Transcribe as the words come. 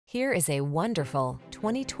Here is a wonderful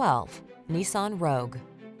 2012 Nissan Rogue.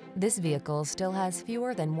 This vehicle still has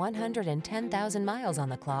fewer than 110,000 miles on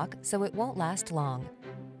the clock, so it won't last long.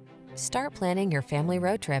 Start planning your family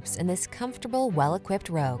road trips in this comfortable, well-equipped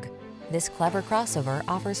Rogue. This clever crossover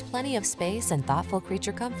offers plenty of space and thoughtful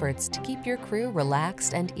creature comforts to keep your crew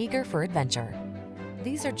relaxed and eager for adventure.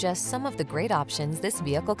 These are just some of the great options this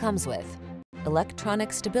vehicle comes with: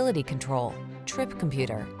 electronic stability control, trip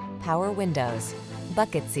computer, power windows,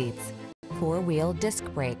 bucket seats, four-wheel disc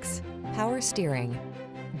brakes, power steering.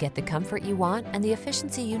 Get the comfort you want and the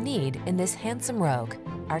efficiency you need in this handsome Rogue.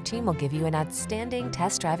 Our team will give you an outstanding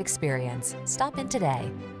test drive experience. Stop in today.